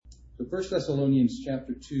So 1 Thessalonians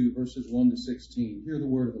chapter 2, verses 1 to 16. Hear the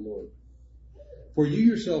word of the Lord. For you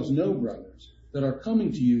yourselves know, brothers, that our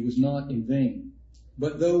coming to you was not in vain.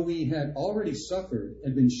 But though we had already suffered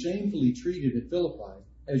and been shamefully treated at Philippi,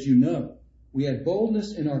 as you know, we had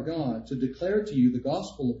boldness in our God to declare to you the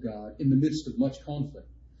gospel of God in the midst of much conflict.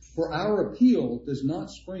 For our appeal does not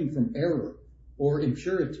spring from error or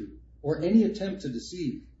impurity or any attempt to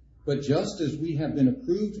deceive, but just as we have been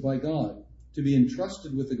approved by God to be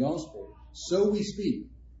entrusted with the gospel, so we speak,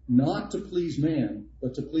 not to please man,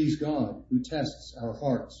 but to please God, who tests our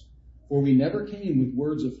hearts. For we never came with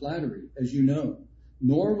words of flattery, as you know,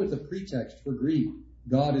 nor with a pretext for greed.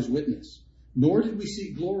 God is witness. Nor did we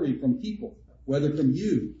seek glory from people, whether from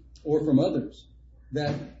you or from others,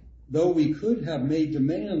 that though we could have made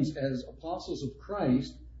demands as apostles of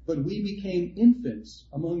Christ, but we became infants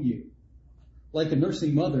among you, like a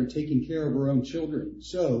nursing mother taking care of her own children.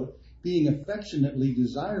 So, being affectionately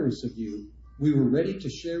desirous of you, we were ready to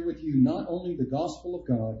share with you not only the gospel of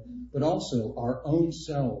God, but also our own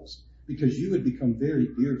selves, because you had become very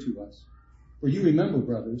dear to us. For you remember,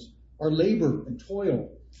 brothers, our labor and toil.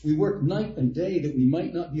 We worked night and day that we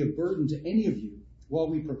might not be a burden to any of you, while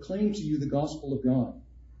we proclaim to you the gospel of God.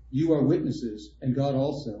 You are witnesses, and God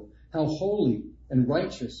also, how holy and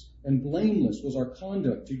righteous and blameless was our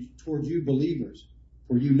conduct toward you believers.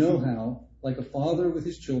 For you know how, like a father with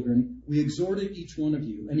his children, we exhorted each one of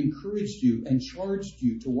you and encouraged you and charged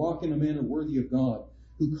you to walk in a manner worthy of God,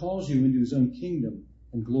 who calls you into his own kingdom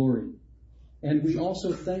and glory. And we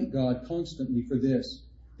also thank God constantly for this,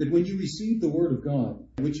 that when you received the word of God,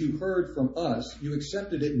 which you heard from us, you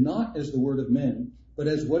accepted it not as the word of men, but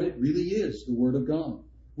as what it really is, the word of God,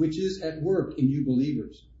 which is at work in you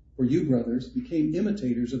believers. For you, brothers, became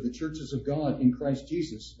imitators of the churches of God in Christ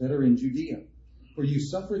Jesus that are in Judea. For you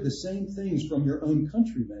suffered the same things from your own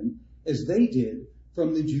countrymen as they did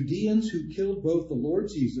from the Judeans who killed both the Lord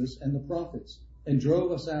Jesus and the prophets, and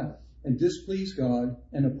drove us out, and displease God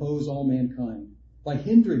and oppose all mankind, by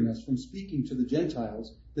hindering us from speaking to the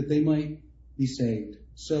Gentiles that they might be saved,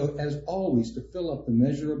 so as always to fill up the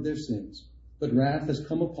measure of their sins. But wrath has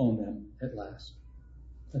come upon them at last.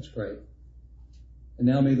 Let's pray. And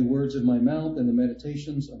now may the words of my mouth and the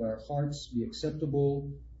meditations of our hearts be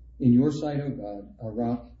acceptable in your sight, O God, our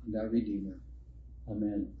rock and our redeemer.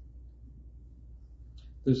 Amen.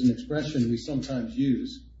 There's an expression we sometimes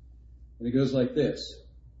use, and it goes like this.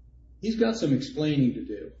 He's got some explaining to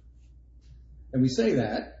do. And we say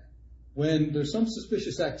that when there's some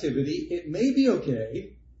suspicious activity. It may be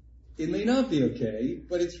okay, it may not be okay,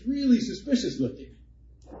 but it's really suspicious looking.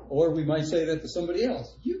 Or we might say that to somebody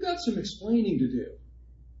else. You've got some explaining to do.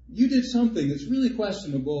 You did something that's really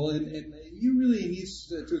questionable, and you really need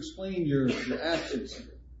to explain your actions.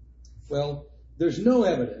 Well, there's no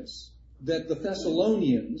evidence that the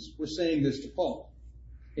Thessalonians were saying this to Paul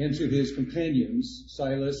and to his companions,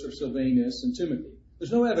 Silas or Silvanus and Timothy.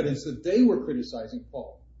 There's no evidence that they were criticizing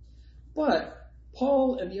Paul. But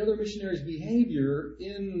Paul and the other missionaries' behavior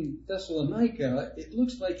in Thessalonica, it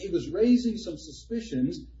looks like it was raising some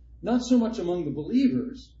suspicions, not so much among the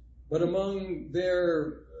believers, but among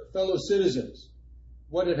their fellow citizens.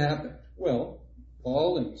 What had happened? Well,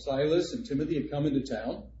 Paul and Silas and Timothy had come into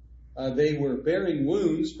town. They were bearing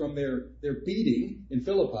wounds from their beating in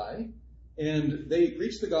Philippi, and they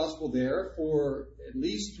preached the gospel there for at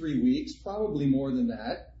least 3 weeks, probably more than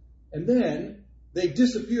that. And then they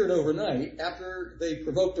disappeared overnight after they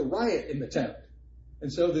provoked a riot in the town.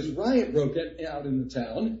 And so this riot broke out in the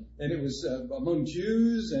town, and it was among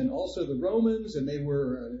Jews and also the Romans, and they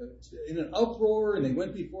were in an uproar, and they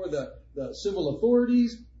went before the civil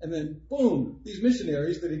authorities, and then, boom, these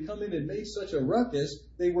missionaries that had come in and made such a ruckus,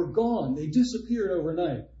 they were gone. They disappeared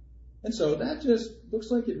overnight. And so that just looks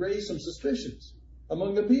like it raised some suspicions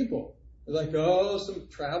among the people. They're like, oh, some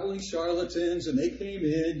traveling charlatans, and they came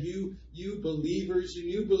in, you believers, you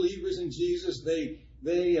new believers in Jesus, they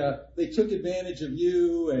took advantage of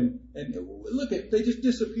you, and look at, they just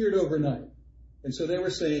disappeared overnight. And so they were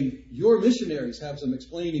saying, your missionaries have some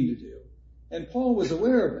explaining to do. And Paul was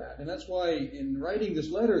aware of that, and that's why in writing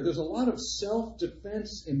this letter, there's a lot of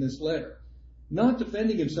self-defense in this letter. Not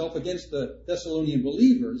defending himself against the Thessalonian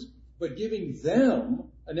believers, but giving them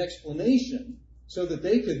an explanation so that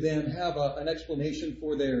they could then have an explanation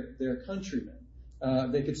for their countrymen.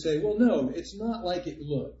 They could say, well, no, it's not like it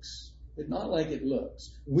looks. It's not like it looks.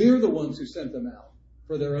 We're the ones who sent them out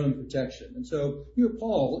for their own protection. And so here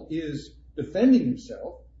Paul is defending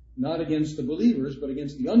himself, not against the believers, but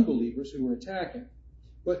against the unbelievers who were attacking.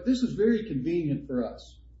 But this is very convenient for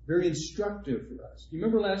us, very instructive for us. You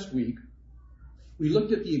remember last week, we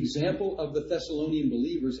looked at the example of the Thessalonian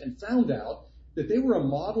believers and found out that they were a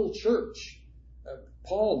model church.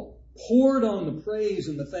 Paul poured on the praise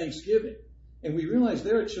and the thanksgiving. And we realize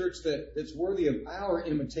they're a church that's worthy of our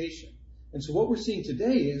imitation. And so what we're seeing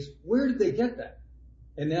today is, where did they get that?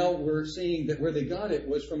 And now we're seeing that where they got it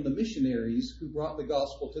was from the missionaries who brought the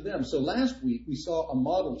gospel to them. So last week we saw a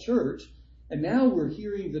model church, and now we're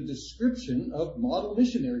hearing the description of model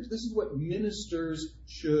missionaries. This is what ministers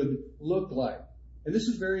should look like. And this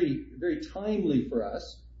is very, very timely for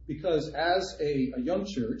us, because as a young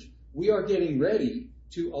church, we are getting ready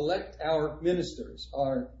to elect our ministers,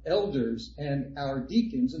 our elders, and our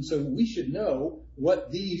deacons. And so we should know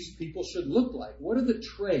what these people should look like. What are the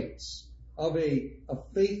traits of a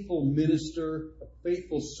faithful minister, a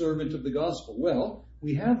faithful servant of the gospel? Well,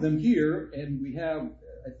 we have them here, and we have,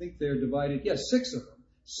 I think they're divided, 6 of them.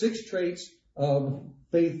 6 traits of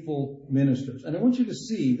faithful ministers. And I want you to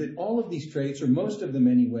see that all of these traits, or most of them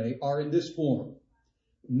anyway, are in this form.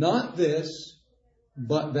 Not this,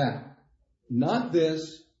 but that. Not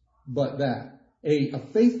this, but that. A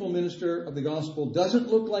faithful minister of the gospel doesn't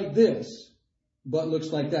look like this, but looks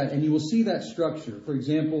like that. And you will see that structure. For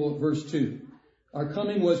example, verse 2. Our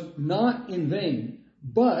coming was not in vain,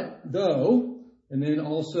 but though, and then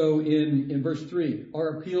also in verse 3,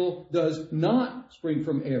 our appeal does not spring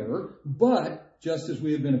from error, but just as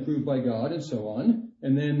we have been approved by God, and so on.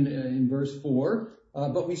 And then in verse 4,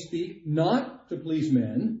 but we speak not to please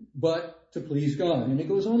men, but to please God. And it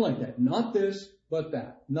goes on like that. Not this, but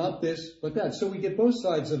that. Not this, but that. So we get both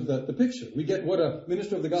sides of the picture. We get what a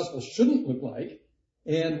minister of the gospel shouldn't look like,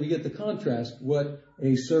 and we get the contrast, what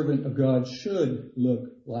a servant of God should look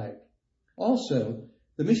like. Also,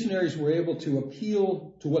 the missionaries were able to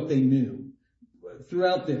appeal to what they knew.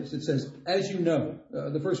 Throughout this, it says, as you know,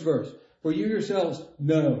 the first verse, for you yourselves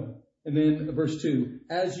know. And then verse 2,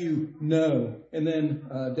 as you know. And then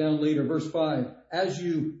down later, verse 5, as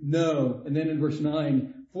you know. And then in verse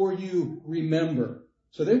 9, for you remember.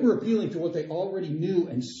 So they were appealing to what they already knew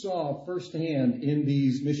and saw firsthand in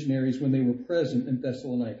these missionaries when they were present in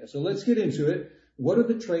Thessalonica. So let's get into it. What are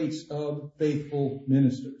the traits of faithful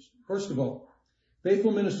ministers? First of all,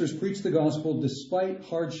 faithful ministers preach the gospel despite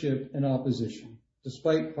hardship and opposition.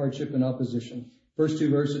 Despite hardship and opposition. First 2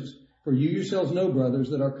 verses. For you yourselves know, brothers,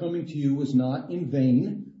 that our coming to you was not in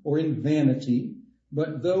vain or in vanity,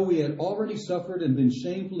 but though we had already suffered and been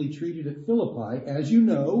shamefully treated at Philippi, as you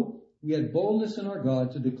know, we had boldness in our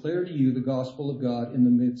God to declare to you the gospel of God in the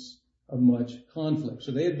midst of much conflict.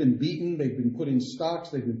 So they had been beaten, they'd been put in stocks,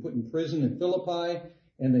 they'd been put in prison in Philippi,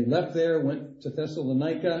 and they left there, went to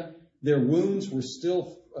Thessalonica. Their wounds were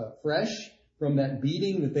still fresh from that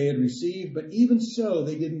beating that they had received, but even so,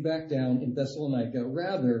 they didn't back down in Thessalonica.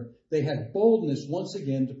 Rather, they had boldness once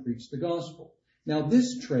again to preach the gospel. Now,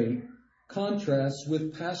 this trait contrasts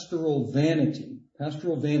with pastoral vanity.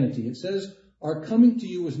 Pastoral vanity. It says, our coming to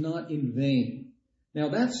you was not in vain. Now,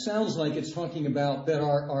 that sounds like it's talking about that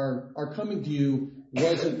our coming to you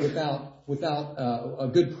wasn't without a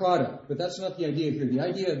good product, but that's not the idea here. The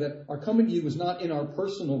idea that our coming to you was not in our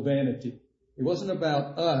personal vanity. It wasn't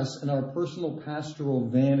about us and our personal pastoral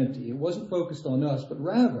vanity. It wasn't focused on us, but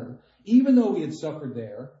rather, even though we had suffered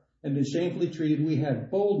there and been shamefully treated, we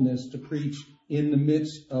had boldness to preach in the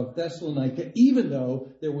midst of Thessalonica, even though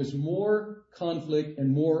there was more conflict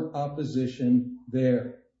and more opposition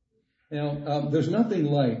there. Now, there's nothing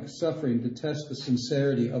like suffering to test the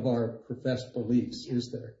sincerity of our professed beliefs,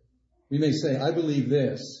 is there? We may say, I believe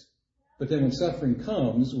this, but then when suffering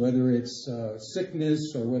comes, whether it's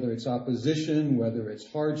sickness or whether it's opposition, whether it's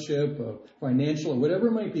hardship, financial, or whatever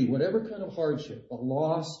it might be, whatever kind of hardship, a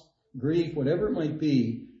loss, grief, whatever it might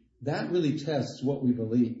be, that really tests what we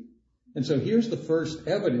believe. And so here's the first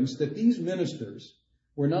evidence that these ministers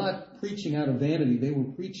were not preaching out of vanity. They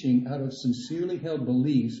were preaching out of sincerely held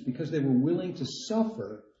beliefs because they were willing to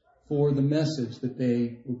suffer for the message that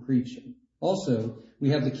they were preaching. Also, we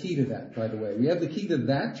have the key to that, by the way. We have the key to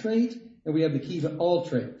that trait, and we have the key to all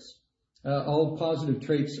traits, all positive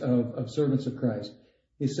traits of servants of Christ.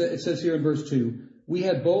 It says here in verse 2, we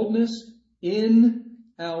had boldness in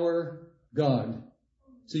our God.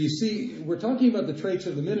 So you see, we're talking about the traits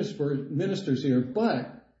of the ministers here,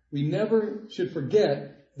 but we never should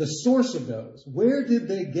forget the source of those. Where did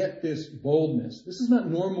they get this boldness? This is not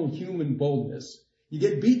normal human boldness. You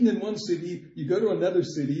get beaten in one city, you go to another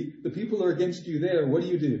city, the people are against you there. What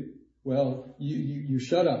do? Well, you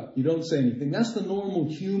shut up. You don't say anything. That's the normal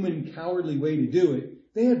human cowardly way to do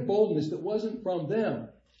it. They had boldness that wasn't from them.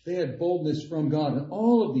 They had boldness from God. And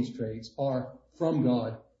all of these traits are from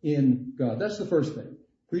God, in God. That's the first thing.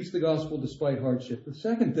 Preach the gospel despite hardship. The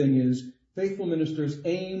second thing is faithful ministers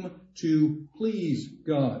aim to please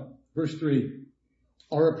God. Verse 3,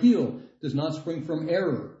 our appeal does not spring from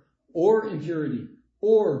error or impurity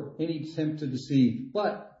or any attempt to deceive.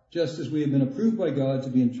 But just as we have been approved by God to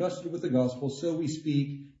be entrusted with the gospel, so we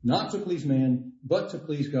speak, not to please man, but to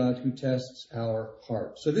please God who tests our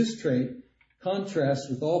hearts. So this trait contrasts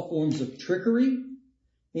with all forms of trickery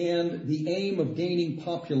and the aim of gaining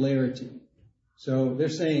popularity. So they're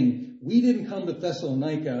saying, we didn't come to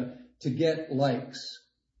Thessalonica to get likes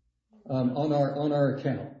on our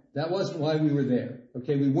account. That wasn't why we were there.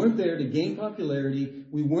 Okay, we weren't there to gain popularity.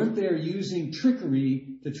 We weren't there using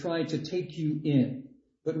trickery to try to take you in.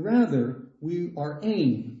 But rather, our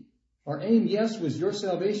aim, yes, was your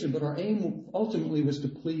salvation, but our aim ultimately was to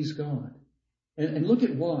please God. And look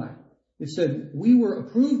at why. It said, we were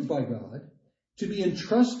approved by God to be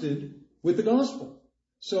entrusted with the gospel.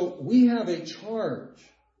 So we have a charge.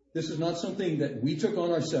 This is not something that we took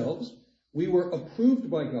on ourselves. We were approved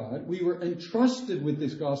by God. We were entrusted with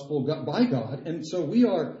this gospel by God. And so we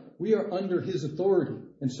are under his authority.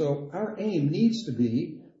 And so our aim needs to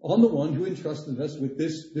be on the one who entrusted us with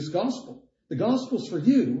this gospel. The gospel's for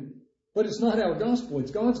you, but it's not our gospel.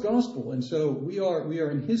 It's God's gospel. And so we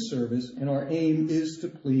are in his service, and our aim is to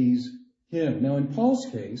please him. Now, in Paul's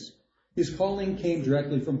case, his calling came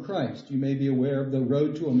directly from Christ. You may be aware of the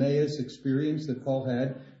road to Emmaus experience that Paul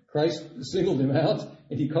had. Christ singled him out,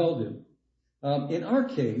 and he called him. In our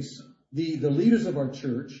case, the leaders of our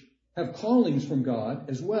church have callings from God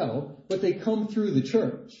as well, but they come through the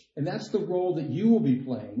church. And that's the role that you will be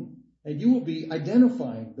playing, and you will be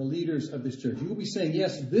identifying the leaders of this church. You will be saying,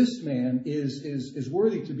 yes, this man is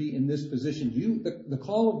worthy to be in this position. The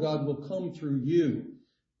call of God will come through you.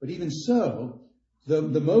 But even so,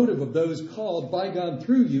 the motive of those called by God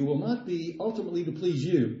through you will not be ultimately to please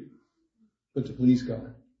you, but to please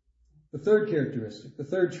God. The third characteristic, the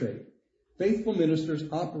third trait, faithful ministers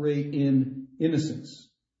operate in innocence.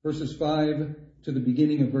 Verses 5 to the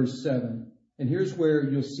beginning of verse 7. And here's where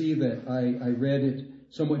you'll see that I read it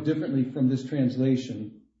somewhat differently from this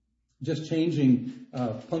translation, just changing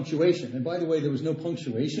punctuation. And by the way, there was no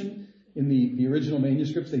punctuation in the original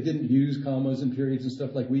manuscripts. They didn't use commas and periods and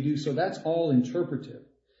stuff like we do. So that's all interpretive.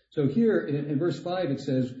 So here in verse 5 it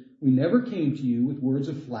says, we never came to you with words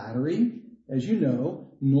of flattery, as you know,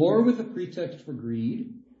 nor with a pretext for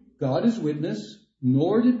greed. God is witness,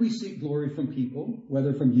 nor did we seek glory from people,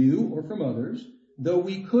 whether from you or from others, though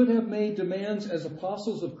we could have made demands as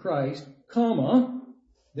apostles of Christ, comma,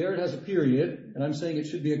 there it has a period, and I'm saying it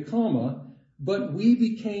should be a comma, but we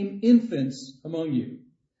became infants among you.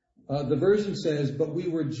 The version says, but we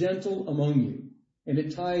were gentle among you. And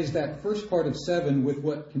it ties that first part of 7 with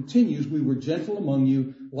what continues, we were gentle among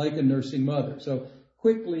you like a nursing mother. So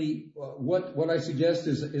quickly, what I suggest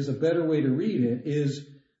is a better way to read it is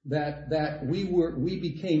that we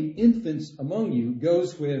became infants among you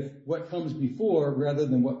goes with what comes before rather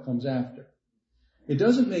than what comes after. It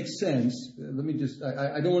doesn't make sense.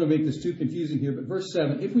 I don't want to make this too confusing here, but verse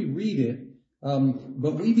 7, if we read it,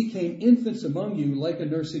 but we became infants among you like a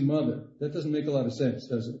nursing mother. That doesn't make a lot of sense,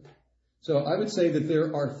 does it? So I would say that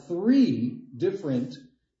there are 3 different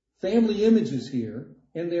family images here,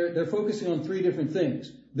 and they're focusing on 3 different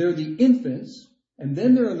things. They're the infants, and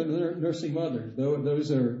then there are the nursing mothers.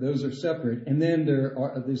 Those are separate, and then there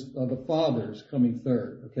are the fathers coming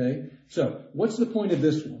third. Okay, so what's the point of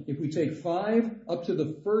this one? If we take 5 up to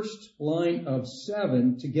the first line of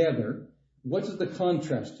 7 together, what is the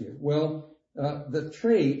contrast here? Well, the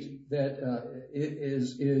trait that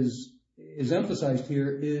is emphasized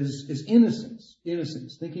here is innocence.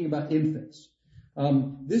 Innocence. Thinking about infants.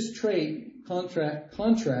 This trait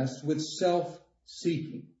contrasts with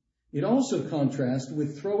self-seeking. It also contrasts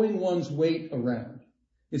with throwing one's weight around.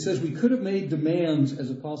 It says we could have made demands as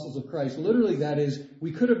apostles of Christ. Literally, that is,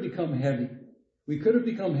 we could have become heavy. We could have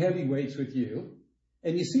become heavyweights with you.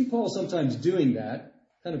 And you see Paul sometimes doing that,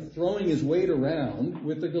 kind of throwing his weight around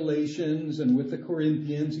with the Galatians and with the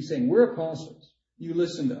Corinthians. He's saying, we're apostles. You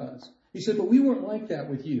listen to us. He said, but we weren't like that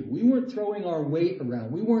with you. We weren't throwing our weight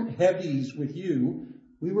around. We weren't heavies with you.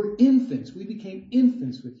 We were infants. We became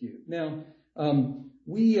infants with you. Now,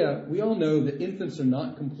 we all know that infants are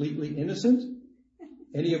not completely innocent.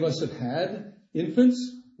 Any of us have had infants.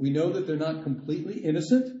 We know that they're not completely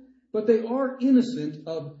innocent, but they are innocent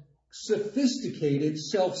of sophisticated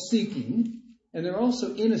self-seeking, and they're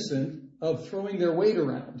also innocent of throwing their weight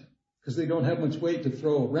around because they don't have much weight to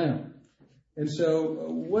throw around. And so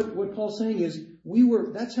what Paul's saying is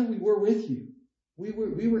that's how we were with you. We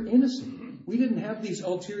were innocent. We didn't have these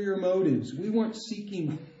ulterior motives. We weren't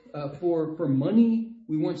seeking for money.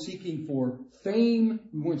 We weren't seeking for fame.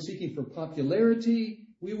 We weren't seeking for popularity.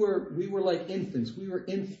 We were like infants. We were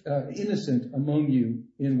innocent among you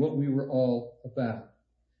in what we were all about.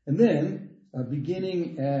 And then,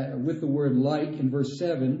 beginning with the word like in verse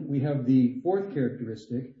 7, we have the fourth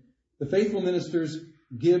characteristic. The faithful ministers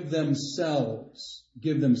give themselves.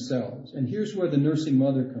 And here's where the nursing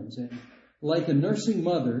mother comes in. Like a nursing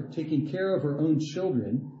mother taking care of her own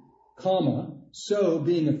children, so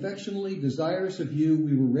being affectionately desirous of you,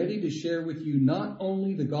 we were ready to share with you not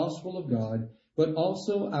only the gospel of God, but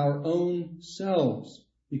also our own selves,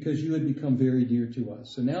 because you had become very dear to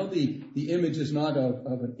us. So now the image is not of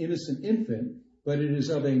an innocent infant, but it is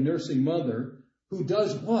of a nursing mother who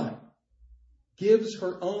does what? Gives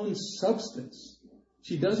her own substance.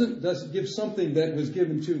 She doesn't give something that was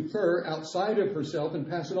given to her outside of herself and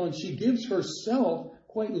pass it on. She gives herself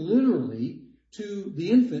quite literally to the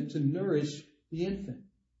infant to nourish the infant.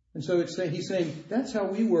 And so he's saying, that's how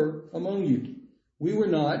we were among you. We were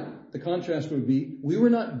not, the contrast would be, we were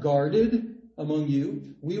not guarded among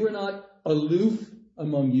you. We were not aloof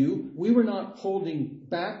among you. We were not holding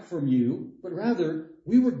back from you, but rather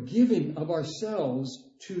we were giving of ourselves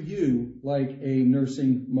to you like a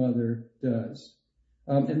nursing mother does.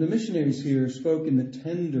 And the missionaries here spoke in the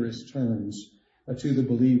tenderest terms to the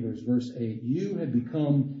believers. Verse 8, you had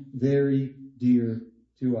become very dear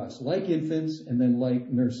to us, like infants and then like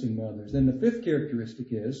nursing mothers. Then the fifth characteristic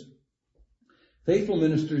is faithful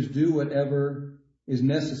ministers do whatever is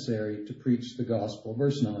necessary to preach the gospel.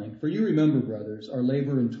 Verse 9, for you remember, brothers, our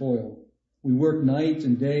labor and toil. We work night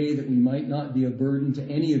and day that we might not be a burden to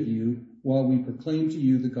any of you while we proclaim to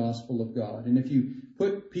you the gospel of God. And if you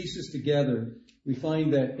put pieces together, we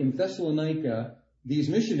find that in Thessalonica, these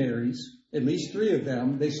missionaries, at least 3 of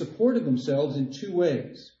them, they supported themselves in 2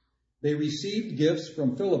 ways. They received gifts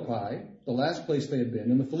from Philippi, the last place they had been,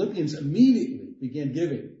 and the Philippians immediately began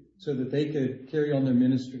giving so that they could carry on their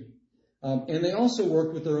ministry. And they also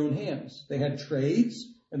worked with their own hands. They had trades,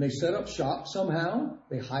 and they set up shop somehow.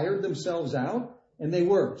 They hired themselves out, and they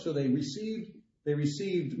worked. So they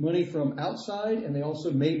received money from outside, and they also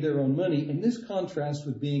made their own money. And this contrasts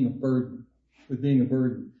with being a burden.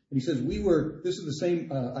 And he says, this is the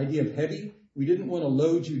same idea of heavy. We didn't want to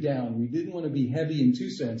load you down. We didn't want to be heavy in 2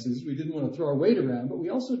 senses. We didn't want to throw our weight around, but we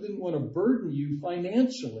also didn't want to burden you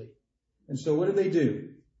financially. And so what did they do?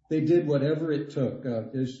 They did whatever it took.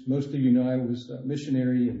 As most of you know, I was a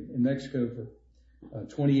missionary in Mexico for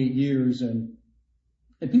 28 years, and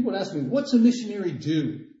people would ask me, what's a missionary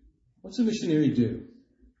do? What's a missionary do?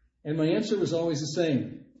 And my answer was always the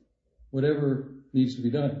same. Whatever needs to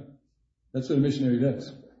be done. That's what a missionary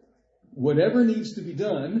does. Whatever needs to be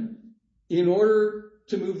done in order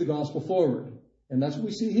to move the gospel forward. And that's what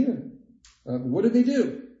we see here. What did they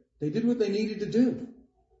do? They did what they needed to do.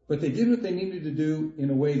 But they did what they needed to do in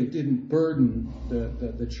a way that didn't burden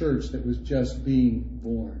the church that was just being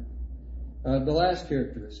born. The last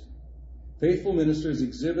characteristic. Faithful ministers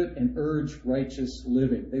exhibit and urge righteous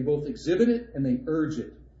living. They both exhibit it and they urge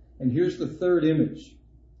it. And here's the third image.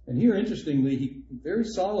 And here, interestingly, he very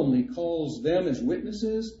solemnly calls them as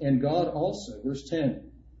witnesses and God also. Verse 10.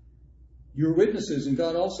 Your witnesses and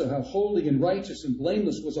God also, how holy and righteous and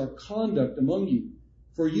blameless was our conduct among you.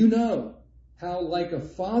 For you know how, like a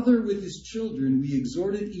father with his children, we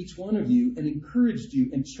exhorted each one of you and encouraged you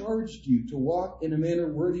and charged you to walk in a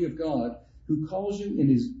manner worthy of God, who calls you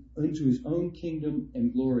into his own kingdom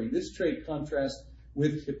and glory. This trait contrasts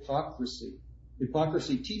with hypocrisy.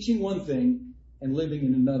 Hypocrisy, teaching one thing and living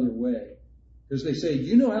in another way. Because they say,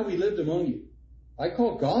 you know how we lived among you. I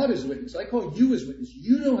call God as witness. I call you as witness.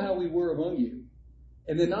 You know how we were among you.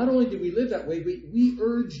 And then not only did we live that way, but we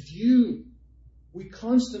urged you. We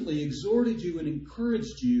constantly exhorted you and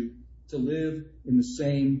encouraged you to live in the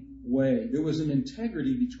same way. There was an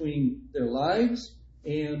integrity between their lives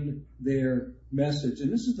and their message.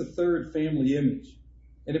 And this is the third family image.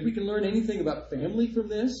 And if we can learn anything about family from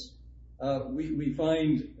this, we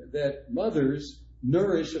find that mothers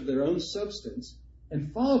nourish of their own substance,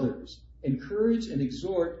 and fathers encourage and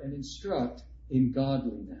exhort and instruct in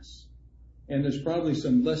godliness. And there's probably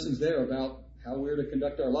some lessons there about how we're to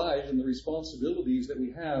conduct our lives and the responsibilities that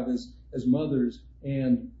we have as mothers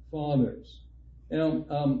and fathers.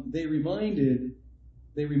 Now, they reminded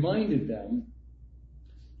them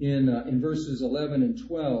in verses 11 and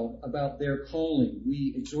 12 about their calling.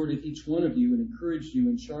 We exhorted each one of you and encouraged you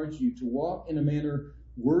and charged you to walk in a manner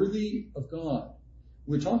worthy of God.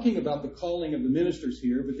 We're talking about the calling of the ministers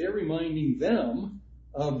here, but they're reminding them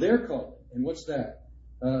of their calling. And what's that?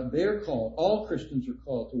 They're called, all Christians are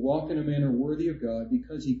called to walk in a manner worthy of God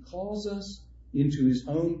because he calls us into his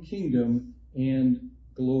own kingdom and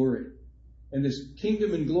glory. And this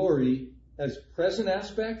kingdom and glory has present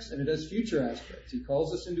aspects and it has future aspects. He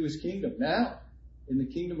calls us into his kingdom now. in the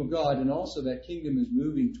kingdom of God, and also that kingdom is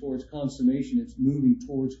moving towards consummation. It's moving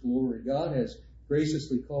towards glory. God has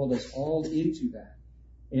graciously called us all into that.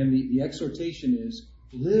 And the exhortation is,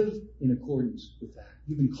 live in accordance with that.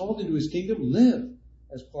 You've been called into his kingdom, live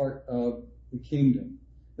as part of the kingdom.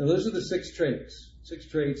 Now those are the six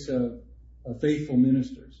traits of faithful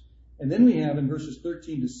ministers. And then we have in verses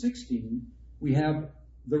 13 to 16, we have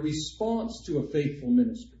the response to a faithful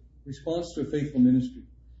ministry. Response to a faithful ministry.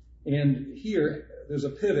 And here, there's a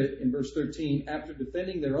pivot in verse 13. After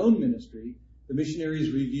defending their own ministry, the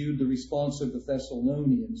missionaries reviewed the response of the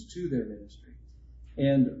Thessalonians to their ministry.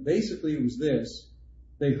 And basically it was this.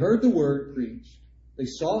 They heard the word preached, they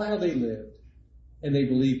saw how they lived, and they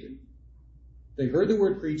believed it. They heard the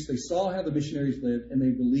word preached, they saw how the missionaries lived, and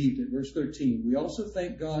they believed it. Verse 13, we also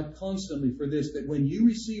thank God constantly for this, that when you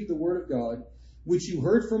received the word of God, which you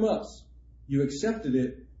heard from us, you accepted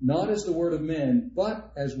it, not as the word of men,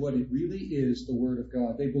 but as what it really is, the word of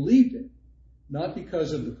God. They believed it, not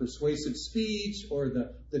because of the persuasive speech or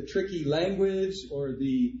the tricky language or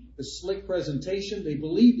the slick presentation. They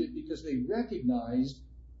believed it because they recognized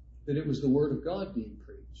that it was the word of God being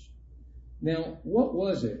preached. Now, what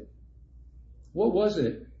was it? What was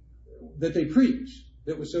it that they preached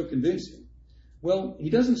that was so convincing? Well, he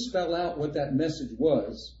doesn't spell out what that message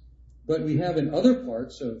was, but we have in other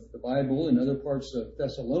parts of the Bible, in other parts of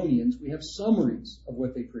Thessalonians, we have summaries of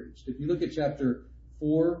what they preached. If you look at chapter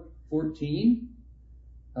 4:14,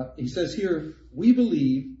 he says here, we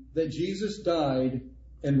believe that Jesus died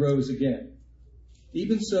and rose again.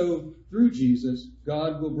 Even so, through Jesus,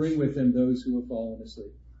 God will bring with him those who have fallen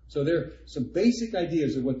asleep. So there are some basic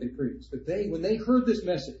ideas of what they preached. That when they heard this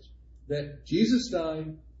message, that Jesus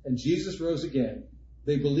died and Jesus rose again,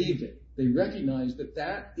 they believed it. They recognized that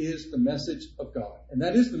that is the message of God. And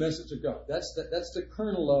that is the message of God. That's the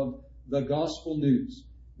kernel of the gospel news.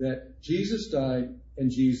 That Jesus died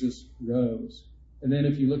and Jesus rose. And then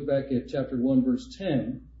if you look back at chapter 1, verse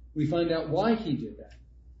 10, we find out why he did that.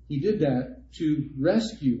 He did that to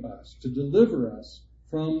rescue us, to deliver us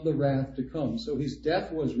from the wrath to come. So his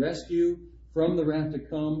death was rescue from the wrath to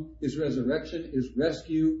come. His resurrection is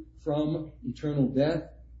rescue from eternal death.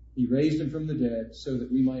 He raised him from the dead so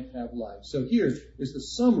that we might have life. So here is the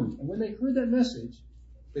summary. And when they heard that message,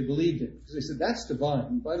 they believed it. Because they said, that's divine.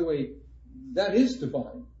 And by the way, that is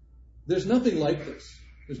divine. There's nothing like this.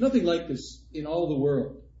 There's nothing like this in all the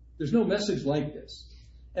world. There's no message like this.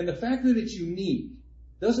 And the fact that it's unique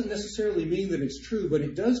doesn't necessarily mean that it's true, but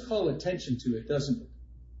it does call attention to it, doesn't it?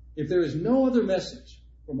 If there is no other message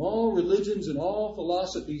from all religions and all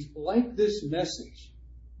philosophies like this message,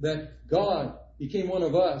 that God became one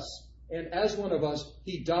of us, and as one of us,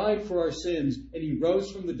 he died for our sins, and he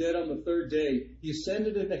rose from the dead on the third day. He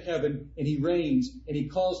ascended into heaven, and he reigns, and he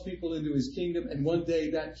calls people into his kingdom, and one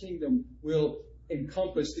day that kingdom will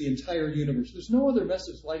encompass the entire universe. There's no other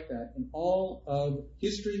message like that in all of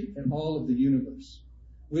history and all of the universe,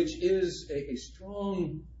 which is a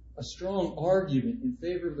strong argument in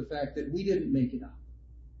favor of the fact that we didn't make it up,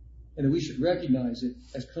 and that we should recognize it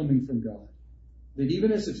as coming from God. That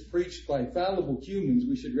even as it's preached by fallible humans,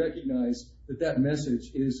 we should recognize that that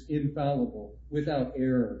message is infallible, without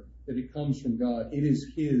error, that it comes from God. It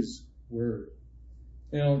is his word.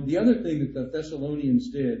 Now, the other thing that the Thessalonians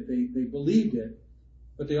did, they believed it,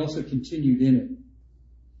 but they also continued in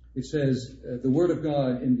it. It says, the word of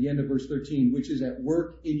God in the end of verse 13, which is at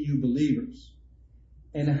work in you believers.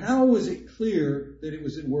 And how was it clear that it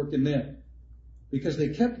was at work in them? Because they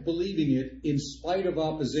kept believing it in spite of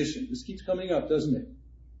opposition. This keeps coming up, doesn't it?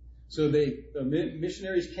 So the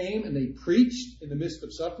missionaries came and they preached in the midst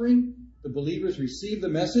of suffering. The believers received the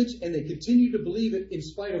message and they continued to believe it in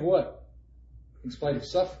spite of what? In spite of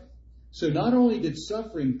suffering. So not only did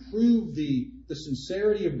suffering prove the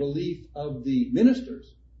sincerity of belief of the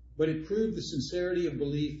ministers, but it proved the sincerity of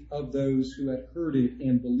belief of those who had heard it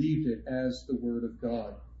and believed it as the word of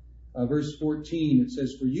God. Verse 14, it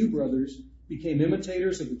says, for you, brothers, became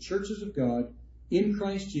imitators of the churches of God in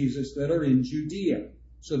Christ Jesus that are in Judea.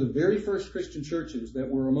 So the very first Christian churches that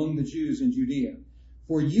were among the Jews in Judea.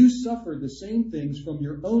 For you suffered the same things from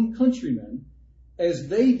your own countrymen as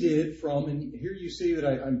they did from, and here you see that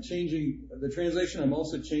I'm changing the translation, I'm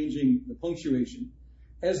also changing the punctuation,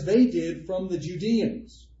 as they did from the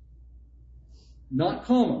Judeans. Not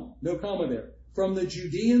comma, no comma there. From the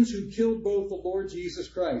Judeans who killed both the Lord Jesus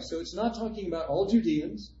Christ. So it's not talking about all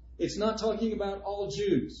Judeans. It's not talking about all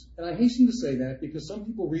Jews. And I hasten to say that because some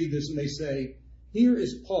people read this and they say, here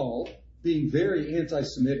is Paul being very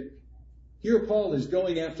anti-Semitic. Here Paul is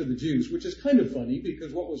going after the Jews, which is kind of funny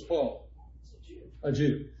because what was Paul? A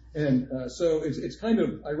Jew. And so it's kind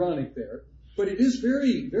of ironic there. But it is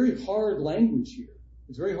very, very hard language here.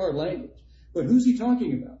 It's very hard language. But who's he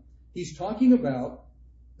talking about? He's talking about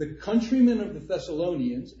the countrymen of the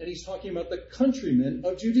Thessalonians, and he's talking about the countrymen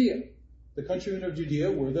of Judea. The countrymen of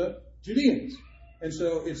Judea were the Judeans. And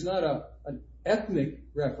so it's not an ethnic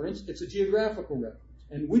reference, it's a geographical reference.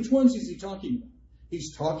 And which ones is he talking about?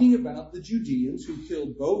 He's talking about the Judeans who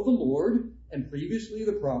killed both the Lord and previously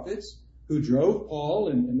the prophets, who drove Paul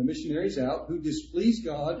and the missionaries out, who displeased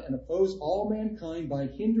God and opposed all mankind by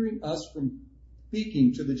hindering us from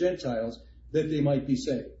speaking to the Gentiles that they might be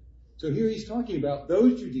saved. So here he's talking about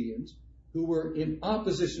those Judeans who were in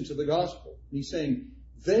opposition to the gospel. And he's saying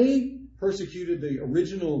they persecuted the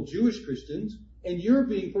original Jewish Christians, and you're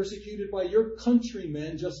being persecuted by your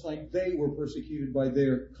countrymen just like they were persecuted by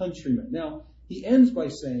their countrymen. Now, he ends by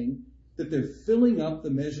saying that they're filling up the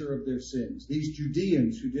measure of their sins, these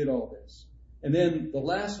Judeans who did all this. And then the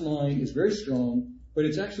last line is very strong, but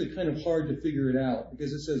it's actually kind of hard to figure it out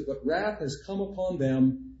because it says, but wrath has come upon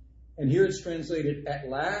them, and here it's translated at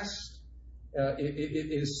last.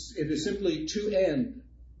 It is simply to end,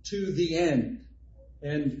 to the end.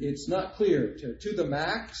 And it's not clear. To the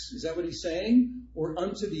max, is that what he's saying? Or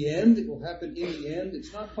unto the end, it will happen in the end.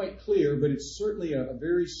 It's not quite clear, but it's certainly a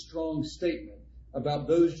very strong statement about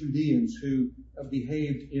those Judeans who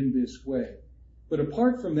behaved in this way. But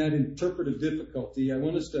apart from that interpretive difficulty, I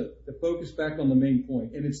want us to focus back on the main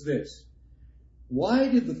point, and it's this. Why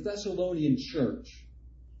did the Thessalonian church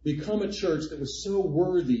become a church that was so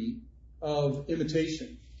worthy of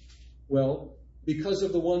imitation? Well, because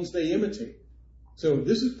of the ones they imitated. So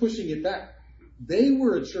this is pushing it back. They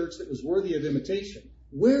were a church that was worthy of imitation.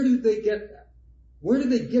 Where did they get that? Where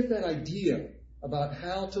did they get that idea about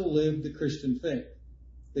how to live the Christian faith?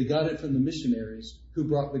 They got it from the missionaries who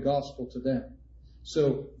brought the gospel to them.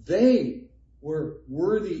 So they were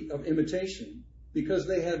worthy of imitation because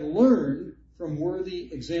they had learned from worthy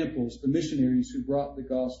examples, the missionaries who brought the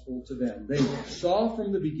gospel to them. They saw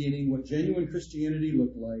from the beginning what genuine Christianity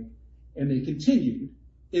looked like, and they continued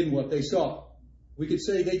in what they saw. We could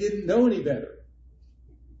say they didn't know any better.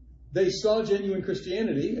 They saw genuine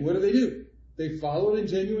Christianity, and what do? They followed in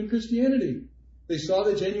genuine Christianity. They saw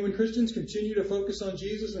that genuine Christians continue to focus on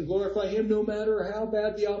Jesus and glorify Him no matter how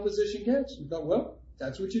bad the opposition gets. We thought, well,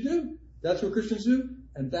 that's what you do. That's what Christians do,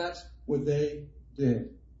 and that's what they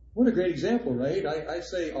did. What a great example, right? I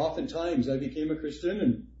say oftentimes I became a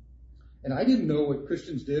Christian, and I didn't know what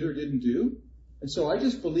Christians did or didn't do. And so I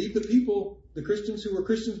just believed the Christians who were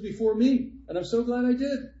Christians before me. And I'm so glad I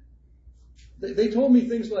did. They told me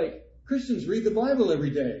things like, Christians read the Bible every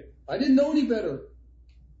day. I didn't know any better.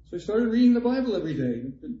 So I started reading the Bible every day.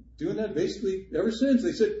 I've been doing that basically ever since.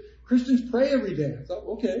 They said, Christians pray every day. I thought,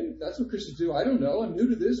 okay, that's what Christians do. I don't know. I'm new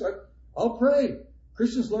to this. I'll pray.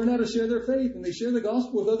 Christians learn how to share their faith, and they share the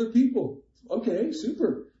gospel with other people. Okay,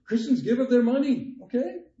 super. Christians give up their money.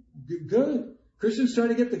 Okay, good. Christians try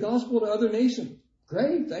to get the gospel to other nations.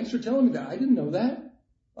 Great. Thanks for telling me that. I didn't know that.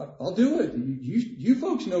 I'll do it. You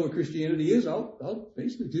folks know what Christianity is. I'll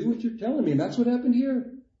basically do what you're telling me. And that's what happened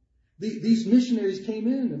here. These missionaries came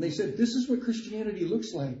in and they said, this is what Christianity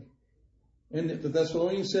looks like. And the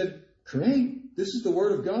Thessalonians said, great. This is the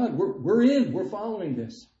word of God. We're in. We're following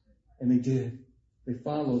this. And they did. They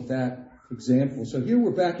followed that example. So here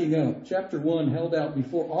we're backing up. Chapter 1 held out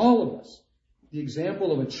before all of us the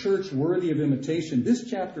example of a church worthy of imitation. This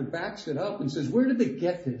chapter backs it up and says, where did they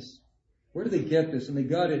get this? Where did they get this? And they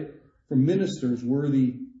got it from ministers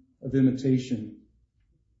worthy of imitation.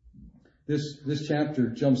 This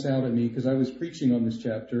chapter jumps out at me because I was preaching on this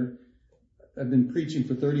chapter. I've been preaching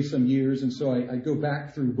for 30 some years, and so I go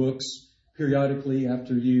back through books periodically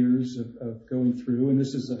after years of going through. And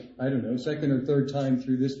this is, second or third time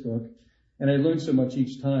through this book. And I learned so much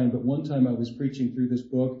each time. But one time I was preaching through this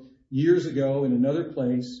book years ago in another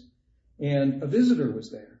place, and a visitor was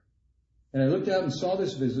there. And I looked out and saw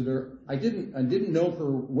this visitor. I didn't know her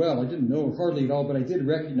well. I didn't know her hardly at all, but I did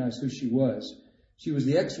recognize who she was. She was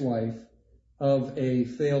the ex-wife of a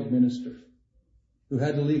failed minister who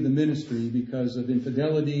had to leave the ministry because of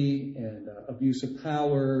infidelity and abuse of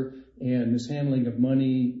power and mishandling of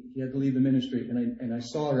money. He had to leave the ministry. And I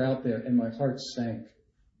saw her out there, and my heart sank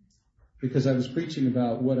because I was preaching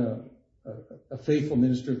about what a faithful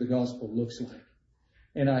minister of the gospel looks like.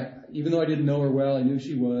 And even though I didn't know her well, I knew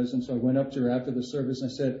she was. And so I went up to her after the service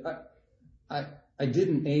and I said, I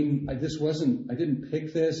didn't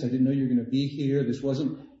pick this. I didn't know you were going to be here. This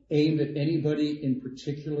wasn't aimed at anybody in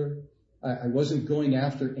particular. I wasn't going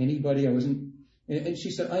after anybody. And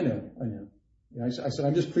she said, I know. I said,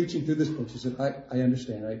 I'm just preaching through this book. She said, I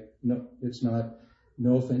understand. No, it's not,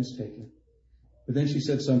 no offense taken. But then she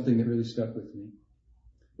said something that really stuck with me,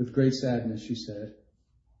 With great sadness, she said,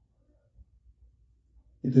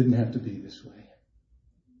 it didn't have to be this way.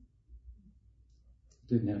 It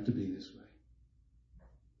didn't have to be this way.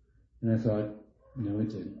 And I thought, no, it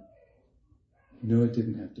didn't. No, it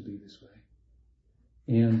didn't have to be this way.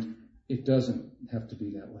 And it doesn't have to be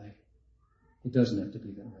that way. It doesn't have to be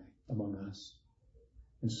that way among us.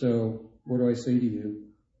 And so, what do I say to you?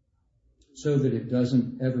 So that it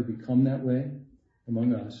doesn't ever become that way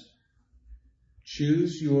among us,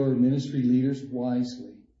 choose your ministry leaders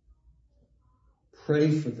wisely. Pray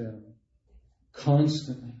for them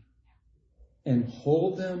constantly and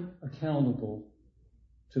hold them accountable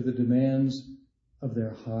to the demands of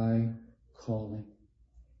their high calling.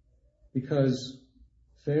 Because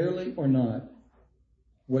fairly or not,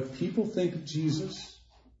 what people think of Jesus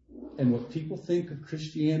and what people think of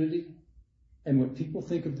Christianity and what people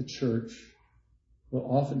think of the church will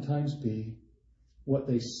oftentimes be what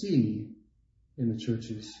they see in the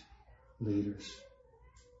church's leaders.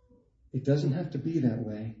 It doesn't have to be that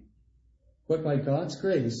way. But by God's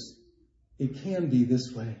grace, it can be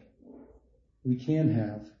this way. We can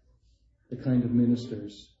have the kind of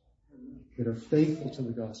ministers that are faithful to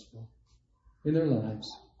the gospel in their lives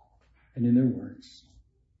and in their works,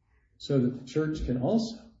 so that the church can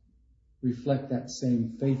also reflect that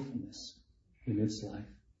same faithfulness in its life.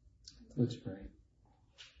 Let's pray.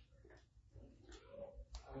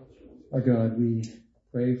 Our God, we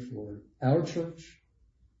pray for our church.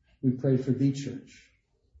 We pray for the church.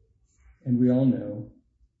 And we all know,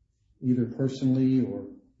 either personally or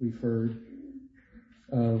we've heard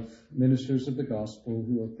of ministers of the gospel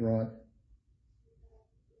who have brought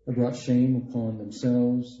shame upon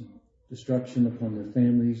themselves, and destruction upon their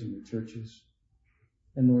families and their churches.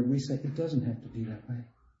 And Lord, we say it doesn't have to be that way.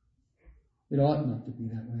 It ought not to be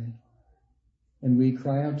that way. And we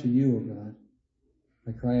cry out to you, O God.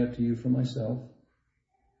 I cry out to you for myself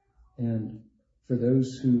and for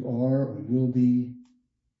those who are or will be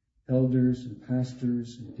elders and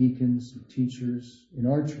pastors and deacons and teachers in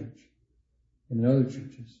our church and in other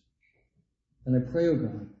churches. And I pray, O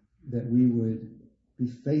God, that we would be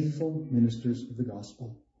faithful ministers of the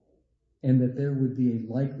gospel and that there would be a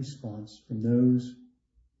like response from those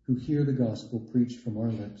who hear the gospel preached from our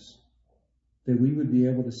lips, that we would be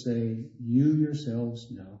able to say, you yourselves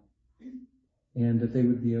know, and that they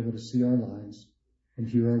would be able to see our lives and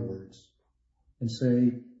hear our words and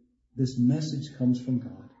say, this message comes from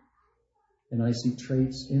God, and I see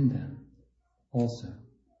traits in them also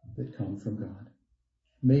that come from God.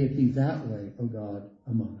 May it be that way, O God,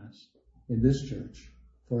 among us, in this church,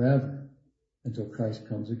 forever, until Christ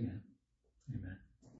comes again. Amen.